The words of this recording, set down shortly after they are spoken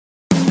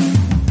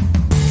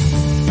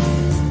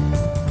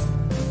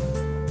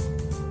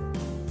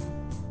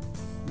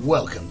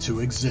Welcome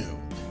to Exhumed,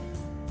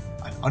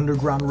 an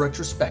underground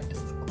retrospective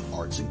of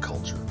arts and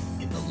culture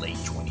in the late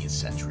 20th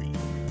century.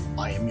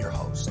 I am your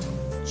host,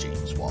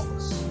 James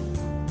Wallace.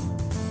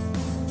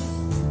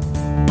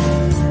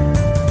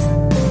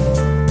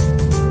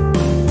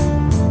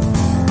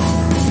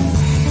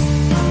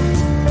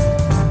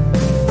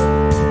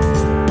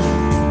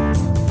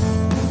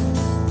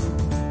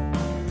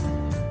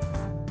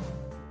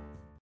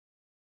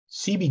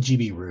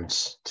 CBGB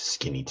roots to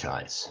skinny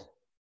ties.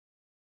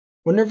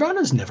 When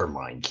Nirvana's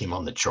Nevermind came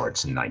on the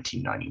charts in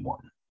 1991,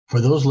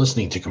 for those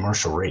listening to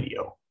commercial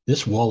radio,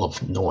 this wall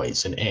of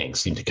noise and angst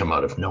seemed to come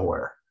out of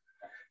nowhere.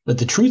 But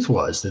the truth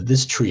was that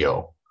this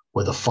trio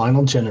were the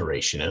final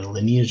generation in a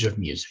lineage of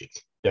music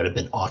that had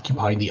been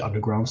occupying the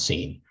underground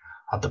scene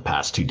of the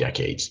past 2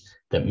 decades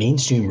that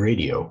mainstream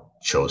radio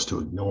chose to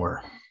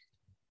ignore.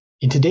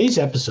 In today's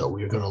episode,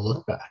 we are going to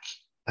look back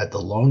at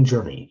the long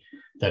journey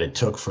that it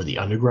took for the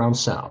underground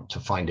sound to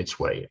find its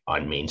way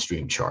on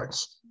mainstream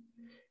charts.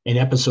 In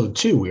episode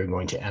 2, we are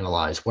going to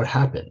analyze what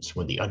happens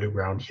when the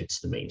underground hits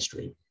the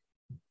mainstream.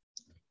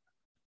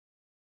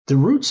 The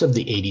roots of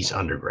the 80s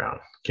underground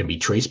can be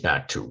traced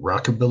back to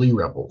rockabilly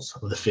rebels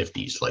of the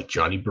 50s like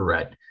Johnny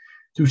Barrett,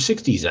 through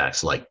 60s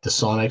acts like the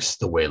Sonics,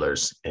 the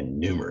Wailers, and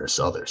numerous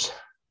others.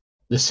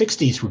 The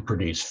 60s would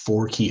produce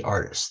 4 key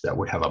artists that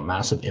would have a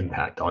massive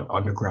impact on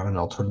underground and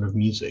alternative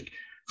music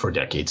for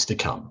decades to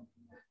come: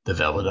 the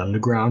Velvet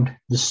Underground,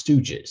 the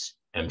Stooges,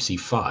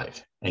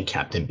 MC5, and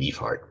Captain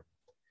Beefheart.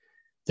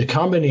 The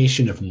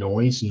combination of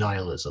noise,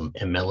 nihilism,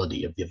 and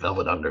melody of the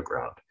Velvet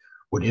Underground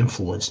would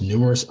influence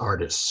numerous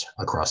artists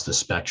across the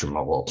spectrum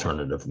of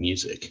alternative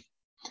music.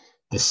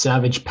 The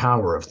savage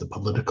power of the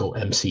political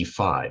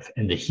MC5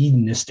 and the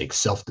hedonistic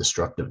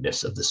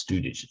self-destructiveness of the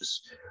Stooges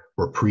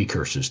were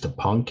precursors to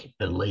punk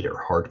and later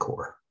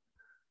hardcore.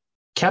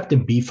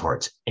 Captain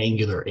Beefheart's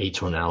angular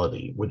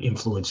atonality would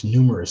influence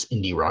numerous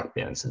indie rock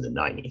bands in the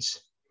 90s.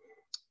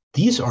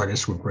 These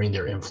artists would bring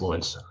their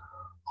influence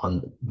on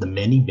the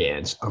many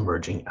bands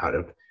emerging out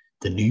of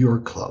the New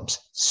York clubs,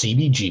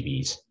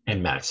 CBGB's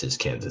and Max's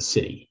Kansas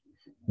City,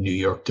 New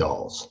York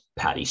Dolls,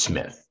 Patti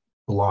Smith,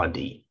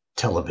 Blondie,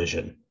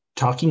 Television,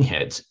 Talking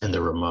Heads, and the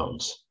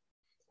Ramones.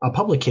 A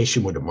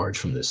publication would emerge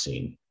from this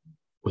scene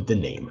with the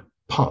name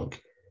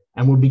Punk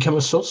and would become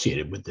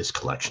associated with this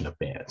collection of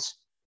bands.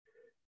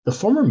 The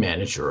former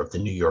manager of the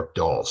New York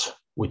Dolls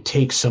would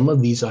take some of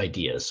these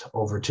ideas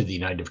over to the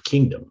United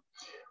Kingdom,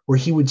 where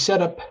he would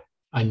set up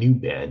a new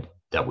band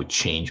that would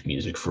change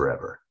music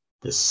forever: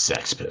 the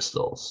Sex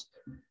Pistols.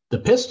 The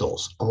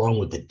Pistols, along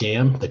with the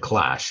Damned, the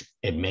Clash,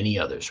 and many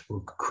others,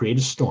 would create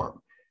a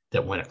storm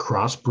that went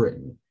across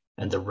Britain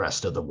and the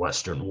rest of the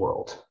Western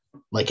world.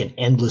 Like an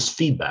endless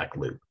feedback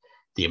loop,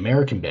 the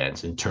American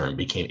bands in turn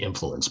became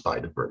influenced by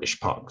the British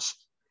punks.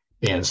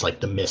 Bands like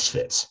the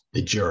Misfits,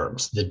 the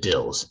Germs, the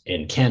Dills,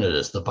 and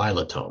Canada's the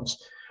Violetones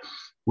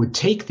would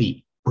take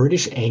the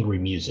British angry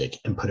music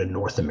and put a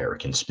North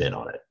American spin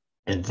on it.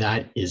 And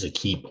that is a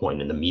key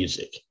point in the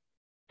music.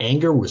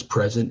 Anger was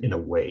present in a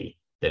way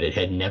that it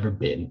had never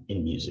been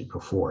in music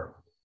before.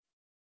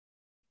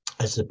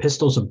 As the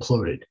Pistols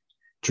imploded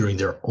during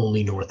their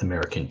only North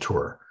American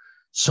tour,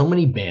 so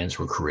many bands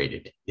were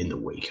created in the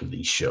wake of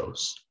these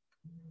shows.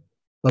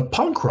 But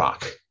punk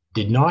rock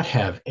did not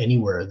have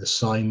anywhere the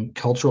same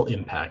cultural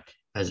impact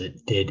as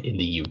it did in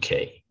the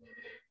UK.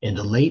 In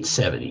the late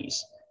 70s,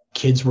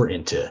 kids were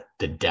into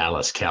the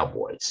Dallas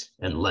Cowboys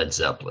and Led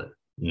Zeppelin,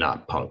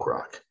 not punk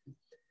rock.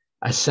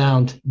 A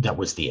sound that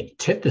was the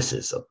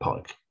antithesis of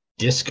punk,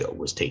 disco,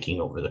 was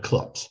taking over the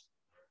clubs.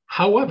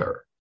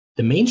 However,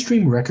 the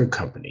mainstream record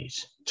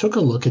companies took a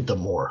look at the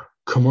more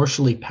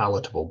commercially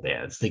palatable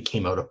bands that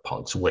came out of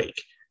punk's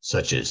wake,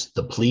 such as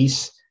The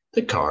Police,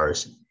 The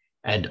Cars,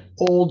 and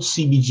old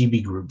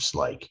CBGB groups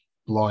like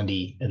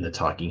Blondie and the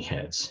Talking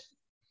Heads.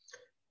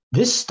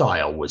 This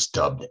style was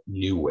dubbed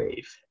New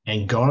Wave,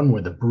 and gone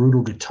were the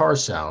brutal guitar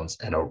sounds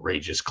and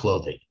outrageous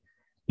clothing.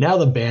 Now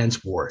the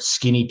bands wore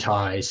skinny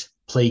ties,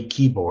 played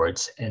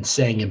keyboards, and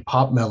sang in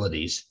pop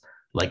melodies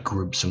like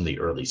groups from the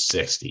early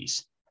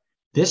 60s.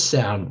 This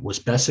sound was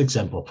best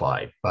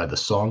exemplified by the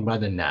song by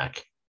the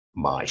Knack,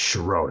 My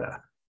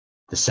Sharona.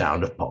 The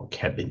sound of punk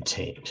had been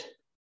tamed.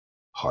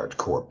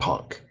 Hardcore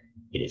punk.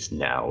 It is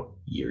now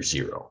year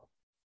 0.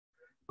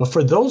 But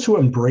for those who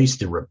embraced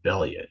the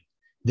rebellion,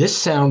 this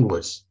sound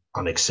was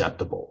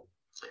unacceptable.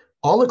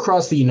 All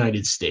across the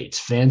United States,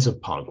 fans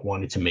of punk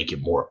wanted to make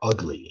it more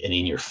ugly and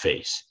in your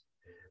face.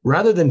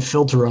 Rather than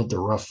filter out the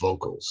rough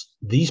vocals,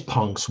 these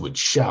punks would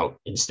shout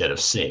instead of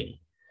sing.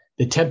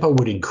 The tempo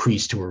would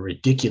increase to a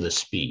ridiculous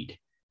speed,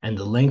 and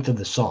the length of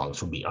the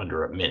songs would be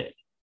under a minute.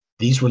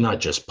 These were not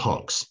just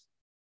punks.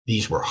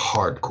 These were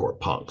hardcore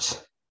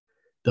punks.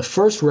 The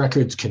first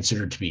records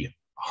considered to be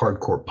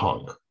hardcore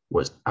punk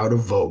was Out of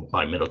Vogue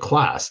by Middle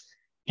Class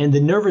and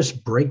the Nervous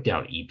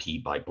Breakdown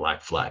EP by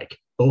Black Flag,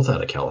 both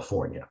out of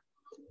California.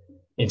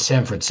 In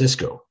San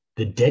Francisco,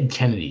 the Dead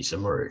Kennedys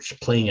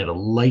emerged, playing at a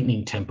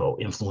lightning tempo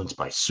influenced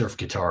by surf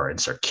guitar and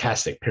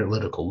sarcastic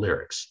political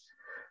lyrics.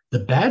 The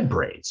Bad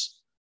Brains,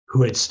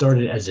 who had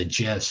started as a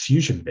jazz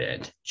fusion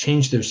band,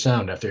 changed their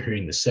sound after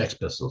hearing the Sex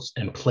Pistols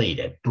and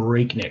played at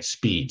breakneck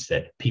speeds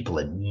that people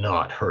had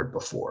not heard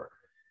before.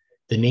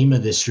 The name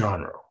of this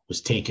genre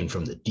was taken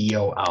from the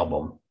Dio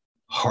album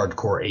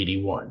Hardcore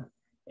 81.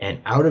 And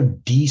out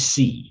of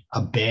DC,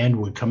 a band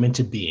would come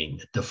into being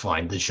that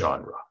defined the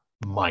genre,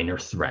 Minor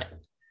Threat.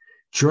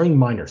 During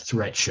Minor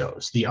Threat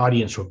shows, the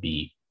audience would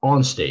be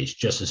on stage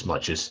just as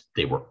much as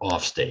they were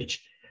off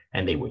stage,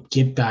 and they would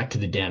get back to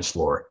the dance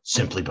floor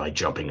simply by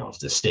jumping off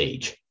the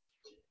stage.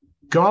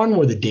 Gone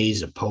were the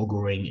days of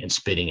pogoing and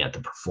spitting at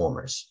the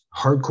performers.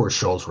 Hardcore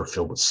shows were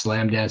filled with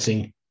slam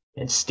dancing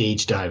and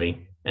stage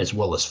diving, as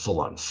well as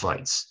full-on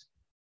fights.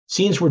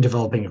 Scenes were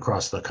developing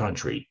across the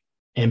country,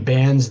 and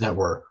bands that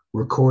were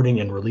recording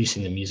and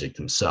releasing the music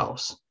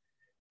themselves.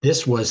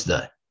 This was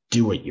the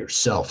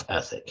do-it-yourself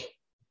ethic.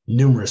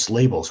 Numerous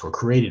labels were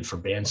created for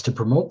bands to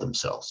promote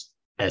themselves: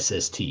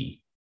 SST,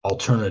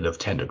 Alternative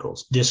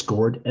Tentacles,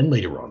 Discord, and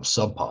later on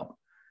Sub Pop.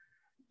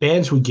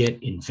 Bands would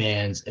get in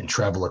vans and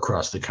travel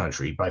across the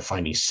country by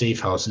finding safe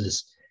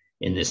houses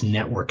in this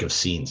network of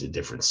scenes in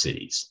different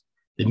cities.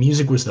 The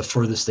music was the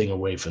furthest thing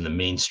away from the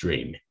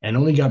mainstream and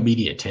only got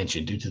media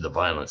attention due to the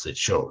violence it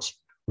shows,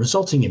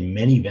 resulting in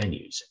many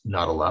venues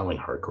not allowing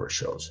hardcore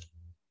shows.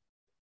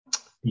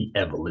 The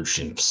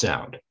evolution of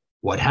sound.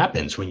 What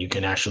happens when you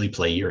can actually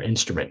play your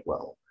instrument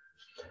well?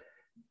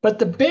 But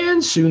the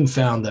band soon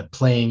found that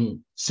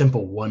playing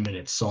simple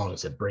 1-minute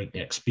songs at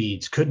breakneck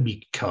speeds could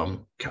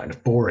become kind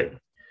of boring.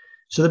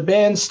 So the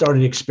band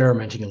started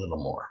experimenting a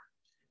little more.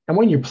 And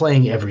when you're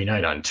playing every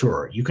night on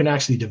tour, you can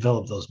actually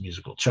develop those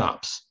musical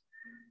chops.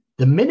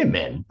 The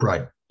Minutemen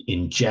brought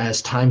in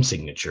jazz time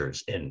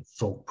signatures and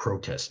folk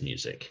protest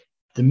music.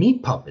 The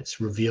Meat Puppets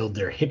revealed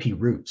their hippie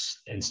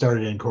roots and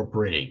started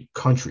incorporating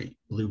country,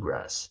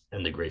 bluegrass,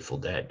 and the Grateful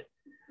Dead.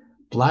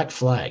 Black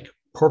Flag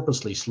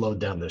purposely slowed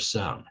down their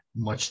sound,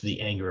 much to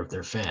the anger of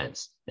their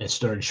fans, and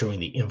started showing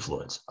the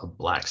influence of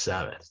Black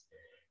Sabbath.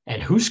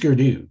 And Husker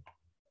Du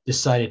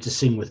decided to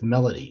sing with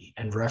melody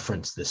and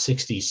reference the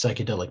 60s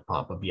psychedelic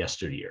pop of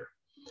yesteryear.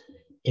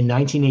 In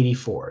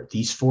 1984,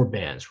 these four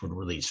bands would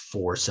release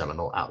four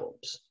seminal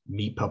albums: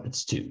 Meat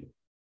Puppets 2,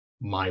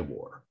 My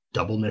War,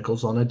 Double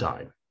Nickels on a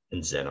Dime,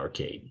 and Zen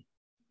Arcade.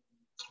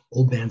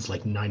 Old bands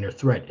like Minor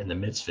Threat and the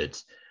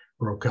Misfits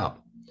broke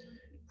up.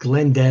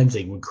 Glenn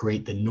Danzig would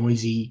create the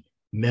noisy,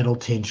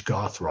 metal-tinged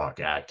goth rock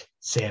act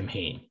Sam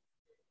Hain.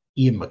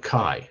 Ian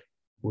MacKaye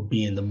would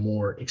be in the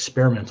more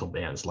experimental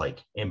bands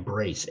like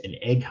Embrace and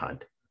Egg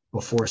Hunt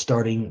before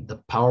starting the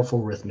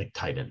powerful rhythmic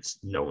titans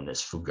known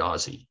as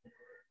Fugazi.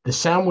 The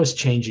sound was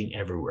changing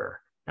everywhere,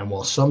 and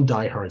while some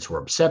diehards were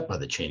upset by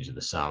the change of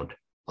the sound,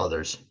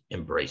 others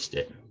embraced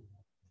it.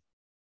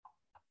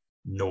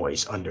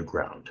 Noise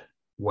underground.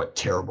 What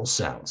terrible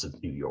sounds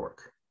of New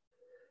York.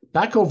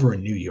 Back over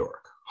in New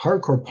York,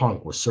 hardcore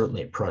punk was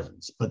certainly a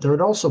presence, but there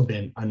had also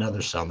been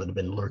another sound that had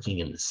been lurking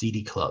in the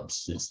seedy clubs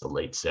since the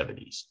late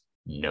 70s: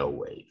 no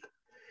wave.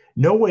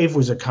 No wave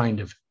was a kind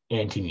of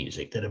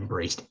anti-music that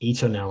embraced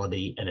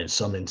atonality and in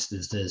some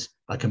instances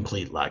a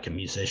complete lack of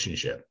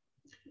musicianship.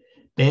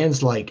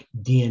 Bands like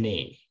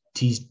DNA,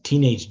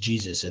 Teenage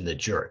Jesus and the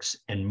Jerks,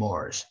 and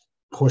Mars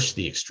pushed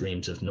the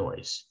extremes of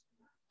noise.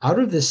 Out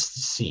of this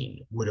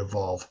scene would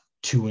evolve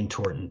two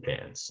important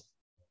bands,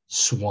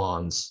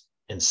 Swans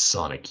and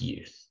Sonic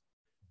Youth.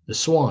 The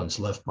Swans,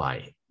 led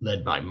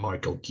by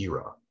Michael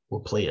Gira,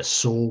 would play a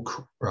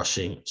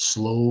soul-crushing,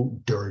 slow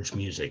dirge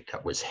music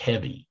that was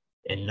heavy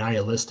and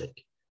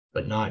nihilistic,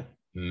 but not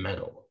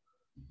metal.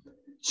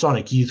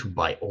 Sonic Youth would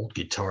buy old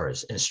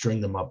guitars and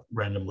string them up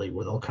randomly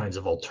with all kinds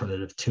of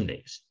alternative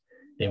tunings.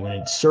 They would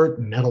insert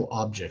metal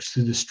objects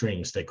through the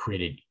strings that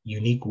created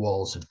unique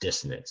walls of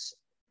dissonance.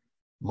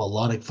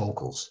 Melodic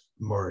vocals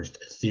merged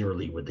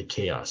ethereally with the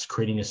chaos,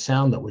 creating a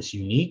sound that was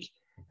unique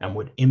and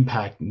would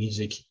impact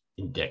music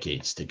in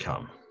decades to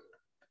come.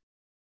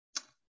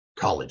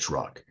 College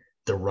rock,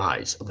 the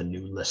rise of a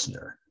new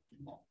listener.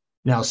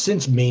 Now,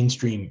 since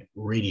mainstream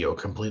radio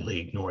completely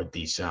ignored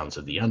these sounds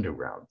of the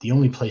underground, the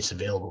only place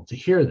available to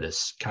hear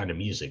this kind of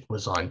music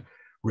was on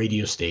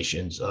radio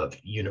stations of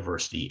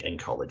university and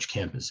college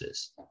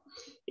campuses.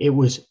 It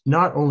was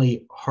not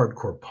only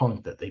hardcore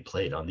punk that they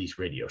played on these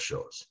radio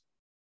shows.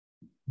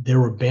 There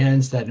were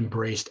bands that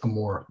embraced a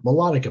more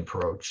melodic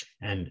approach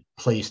and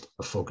placed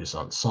a focus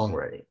on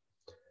songwriting.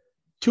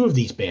 Two of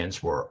these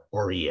bands were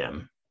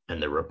REM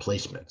and The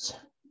Replacements.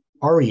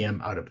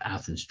 REM, out of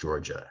Athens,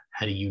 Georgia,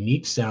 had a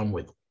unique sound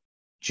with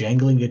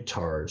jangling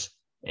guitars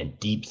and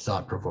deep,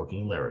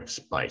 thought-provoking lyrics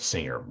by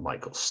singer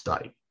Michael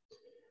Stipe.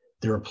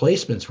 The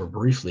Replacements were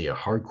briefly a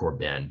hardcore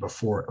band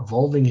before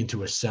evolving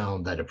into a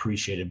sound that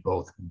appreciated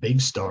both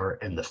Big Star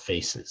and the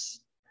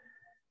Faces.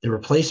 The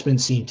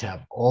Replacements seemed to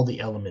have all the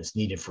elements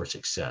needed for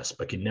success,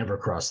 but could never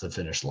cross the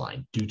finish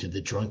line due to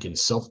the drunken,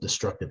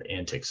 self-destructive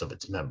antics of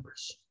its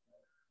members.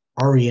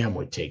 REM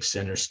would take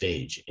center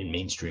stage in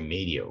mainstream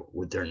radio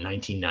with their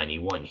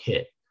 1991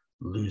 hit,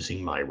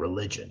 Losing My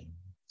Religion.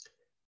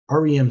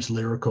 REM's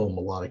lyrical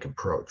melodic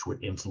approach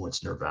would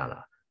influence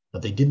Nirvana,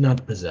 but they did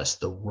not possess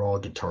the raw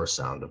guitar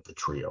sound of the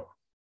trio.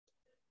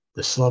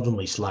 The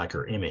slovenly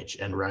slacker image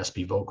and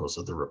raspy vocals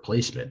of the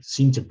replacement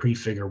seemed to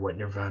prefigure what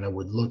Nirvana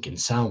would look and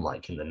sound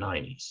like in the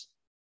 90s.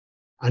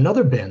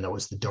 Another band that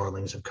was the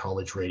darlings of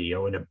college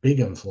radio and a big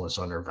influence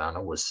on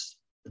Nirvana was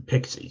the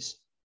Pixies.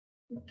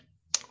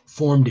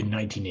 Formed in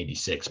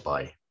 1986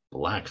 by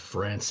Black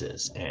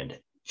Francis and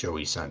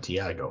Joey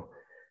Santiago,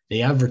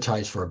 they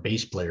advertised for a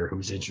bass player who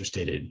was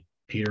interested in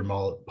Peter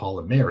Paul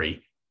and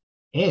Mary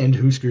and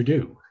Husker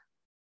Du.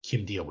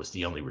 Kim Deal was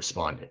the only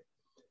respondent.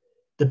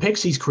 The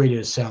Pixies created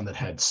a sound that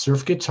had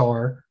surf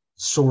guitar,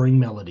 soaring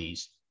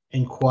melodies,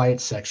 and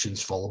quiet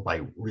sections followed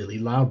by really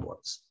loud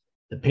ones.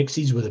 The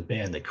Pixies were the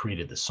band that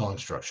created the song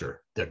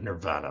structure that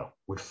Nirvana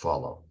would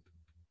follow.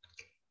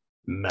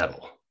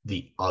 Metal,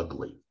 the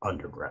ugly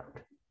underground.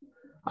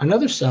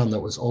 Another sound that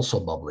was also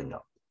bubbling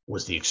up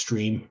was the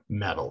extreme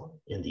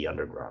metal in the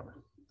underground.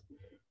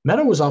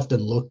 Metal was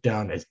often looked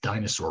down as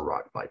dinosaur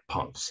rock by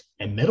punks,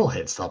 and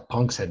metalheads thought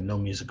punks had no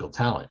musical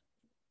talent.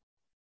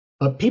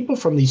 But people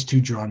from these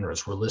two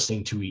genres were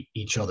listening to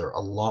each other a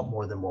lot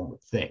more than one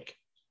would think.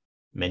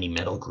 Many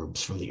metal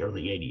groups from the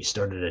early 80s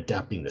started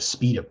adapting the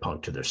speed of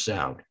punk to their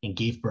sound and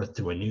gave birth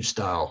to a new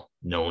style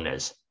known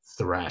as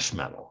thrash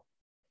metal.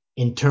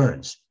 In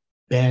turns,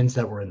 bands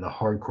that were in the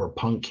hardcore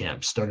punk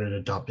camp started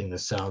adopting the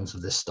sounds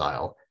of this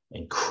style,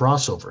 and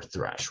crossover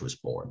thrash was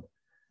born.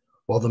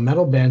 While the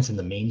metal bands in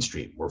the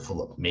mainstream were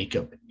full of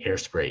makeup,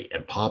 hairspray,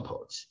 and pop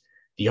hoods,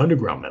 the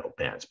underground metal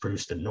bands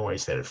produced a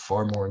noise that had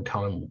far more in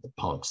common with the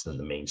punks than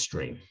the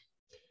mainstream.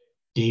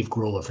 Dave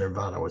Grohl of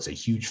Nirvana was a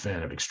huge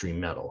fan of extreme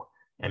metal,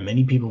 and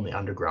many people in the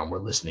underground were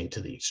listening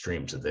to the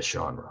extremes of this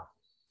genre.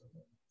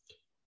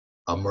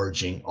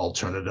 Emerging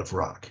alternative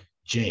rock.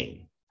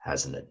 Jane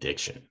has an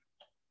addiction.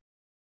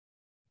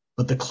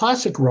 But the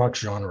classic rock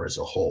genre as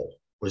a whole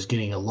was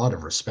getting a lot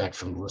of respect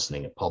from the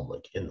listening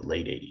public in the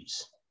late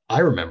 80s. I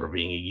remember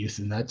being a youth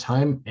in that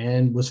time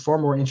and was far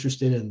more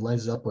interested in Led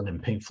Zeppelin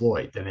and Pink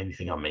Floyd than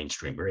anything on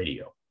mainstream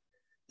radio.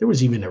 There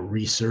was even a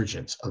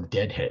resurgence of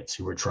deadheads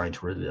who were trying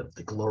to relive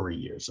the glory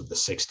years of the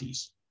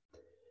 60s.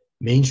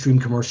 Mainstream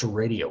commercial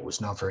radio was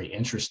not very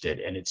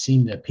interested, and it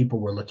seemed that people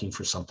were looking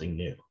for something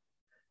new.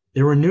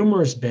 There were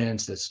numerous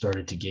bands that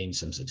started to gain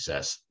some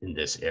success in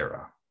this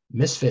era.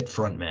 Misfit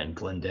frontman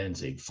Glenn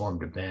Danzig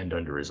formed a band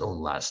under his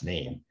own last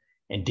name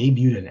and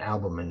debuted an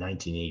album in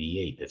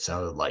 1988 that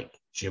sounded like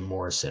Jim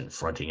Morrison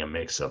fronting a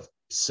mix of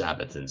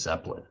Sabbath and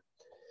Zeppelin.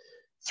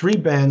 Three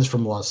bands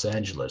from Los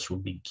Angeles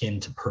would begin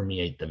to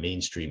permeate the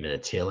mainstream in the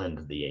tail end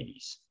of the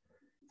 80s.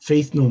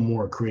 Faith No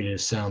More created a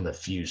sound that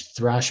fused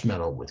thrash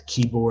metal with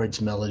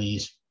keyboards,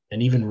 melodies,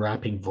 and even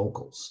rapping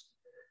vocals.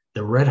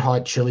 The Red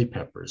Hot Chili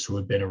Peppers, who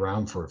had been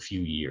around for a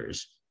few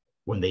years,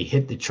 when they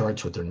hit the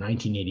charts with their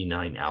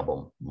 1989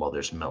 album,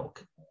 Mother's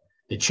Milk.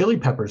 The Chili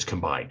Peppers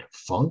combined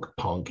funk,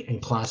 punk,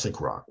 and classic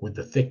rock with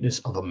the thickness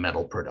of a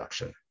metal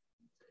production.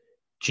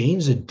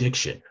 Jane's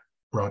Addiction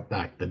brought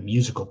back the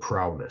musical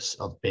prowess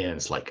of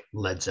bands like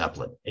Led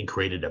Zeppelin and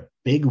created a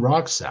big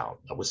rock sound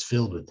that was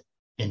filled with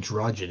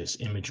androgynous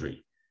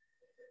imagery.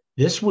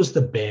 This was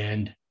the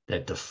band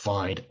that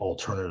defined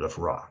alternative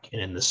rock,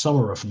 and in the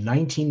summer of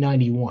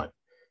 1991,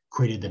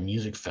 created the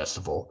music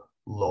festival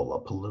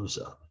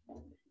Lollapalooza.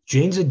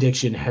 Jane's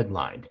Addiction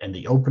headlined, and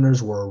the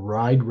openers were a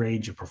wide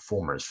range of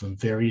performers from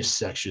various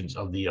sections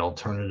of the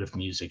alternative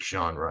music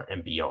genre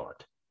and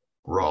beyond.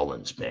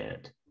 Rollins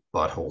Band,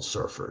 Butthole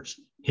Surfers,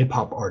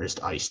 hip-hop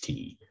artist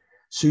Ice-T,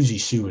 Susie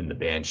Sue and the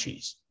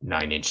Banshees,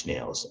 9 Inch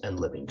Nails, and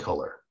Living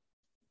Colour.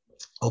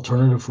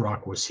 Alternative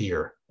rock was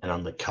here and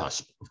on the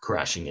cusp of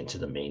crashing into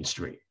the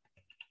mainstream.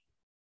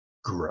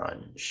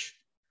 Grunge,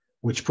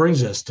 which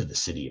brings us to the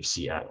city of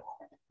Seattle.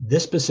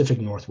 This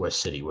Pacific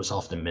Northwest city was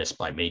often missed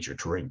by major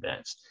touring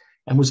bands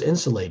and was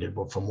insulated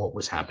from what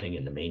was happening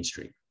in the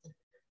mainstream.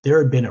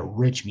 There had been a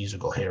rich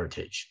musical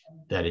heritage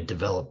that had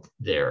developed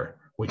there,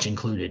 which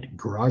included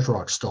garage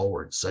rock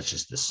stalwarts such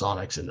as the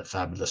Sonics and the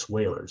Fabulous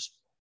Wailers,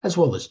 as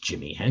well as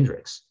Jimi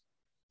Hendrix.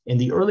 In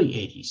the early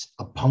 80s,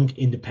 a punk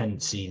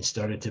independent scene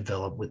started to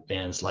develop with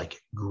bands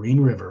like Green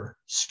River,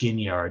 Skin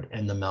Yard,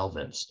 and the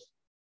Melvins.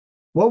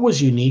 What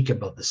was unique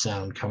about the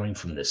sound coming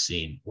from this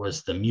scene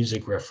was the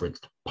music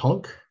referenced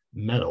punk,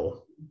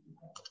 metal,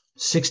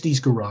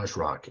 60s garage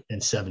rock,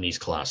 and 70s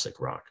classic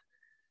rock.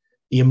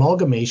 The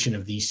amalgamation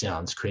of these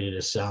sounds created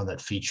a sound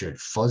that featured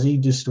fuzzy,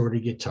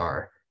 distorted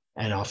guitar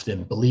and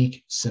often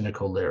bleak,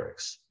 cynical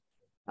lyrics.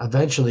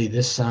 Eventually,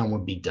 this sound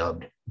would be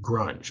dubbed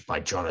grunge by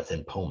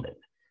Jonathan Pohlman,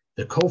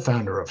 the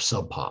co-founder of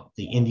Sub Pop,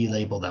 the indie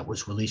label that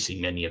was releasing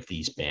many of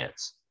these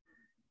bands.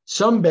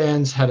 Some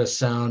bands had a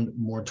sound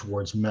more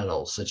towards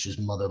metal, such as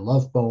Mother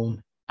Love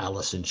Bone,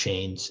 Alice in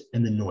Chains,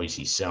 and the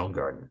Noisy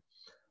Soundgarden.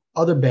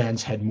 Other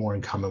bands had more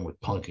in common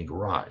with punk and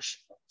garage,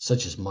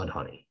 such as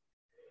Mudhoney.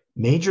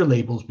 Major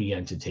labels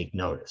began to take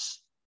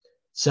notice.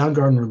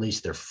 Soundgarden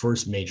released their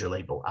first major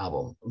label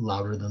album,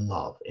 Louder Than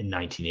Love, in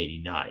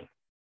 1989,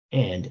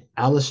 and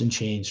Alice in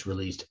Chains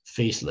released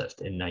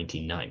Facelift in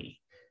 1990.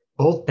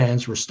 Both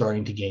bands were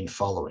starting to gain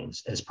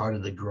followings as part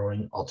of the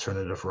growing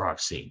alternative rock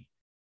scene.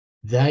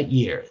 That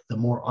year, the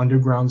more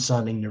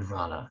underground-sounding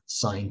Nirvana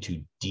signed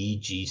to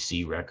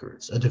DGC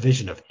Records, a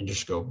division of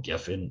Interscope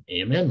Geffen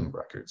A&M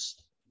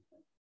Records.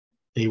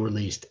 They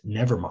released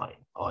Nevermind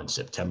on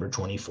September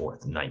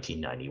 24th,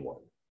 1991.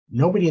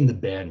 Nobody in the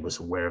band was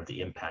aware of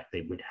the impact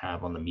they would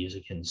have on the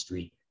music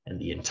industry and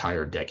the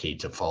entire decade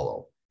to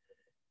follow.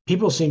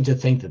 People seem to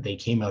think that they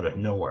came out of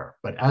nowhere,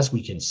 but as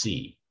we can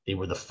see, they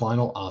were the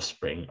final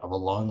offspring of a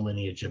long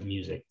lineage of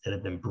music that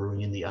had been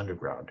brewing in the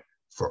underground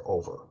for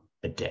over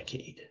a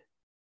decade.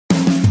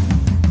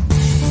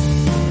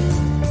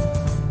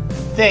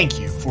 Thank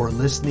you for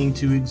listening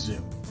to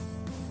Exhumed.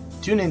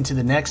 Tune in to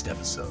the next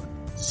episode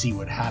to see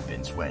what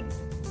happens when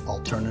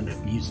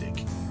alternative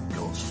music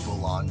goes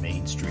full-on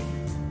mainstream.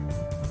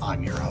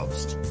 I'm your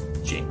host,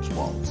 James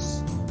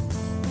Wallace.